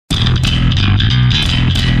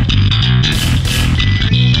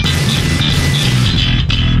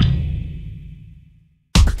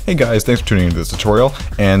Hey guys, thanks for tuning into this tutorial.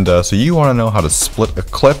 And so you want to know how to split a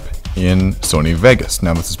clip in Sony Vegas.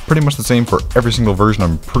 Now this is pretty much the same for every single version,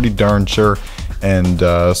 I'm pretty darn sure. And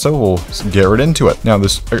so we'll get right into it. Now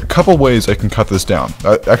there's a couple ways I can cut this down.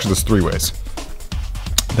 Actually there's three ways.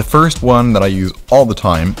 The first one that I use all the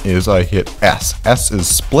time is I hit S. S is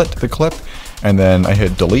split the clip, and then I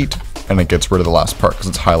hit delete and it gets rid of the last part because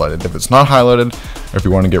it's highlighted. If it's not highlighted, or if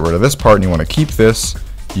you want to get rid of this part and you want to keep this,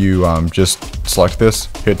 you just select this,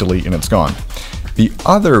 hit delete, and it's gone. The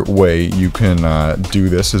other way you can do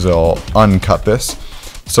this is I'll uncut this.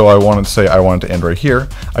 So I want to say I want it to end right here.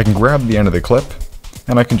 I can grab the end of the clip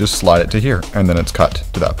and I can just slide it to here, and then it's cut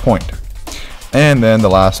to that point. And then the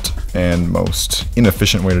last and most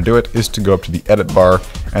inefficient way to do it is to go up to the edit bar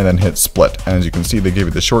and then hit split. And as you can see, they give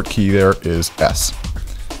you the short key there is S.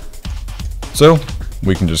 So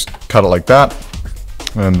we can just cut it like that,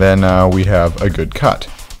 and then we have a good cut.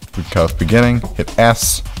 We cut off the beginning, hit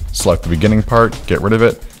S, select the beginning part, get rid of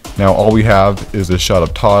it. Now all we have is a shot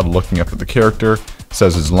of Todd looking up at the character,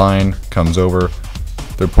 says his line, comes over,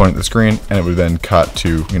 they're pointing at the screen, and it would then cut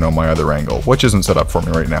to, my other angle, which isn't set up for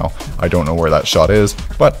me right now. I don't know where that shot is,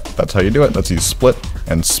 but that's how you do it. That's how you split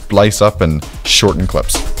and splice up and shorten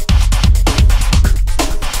clips.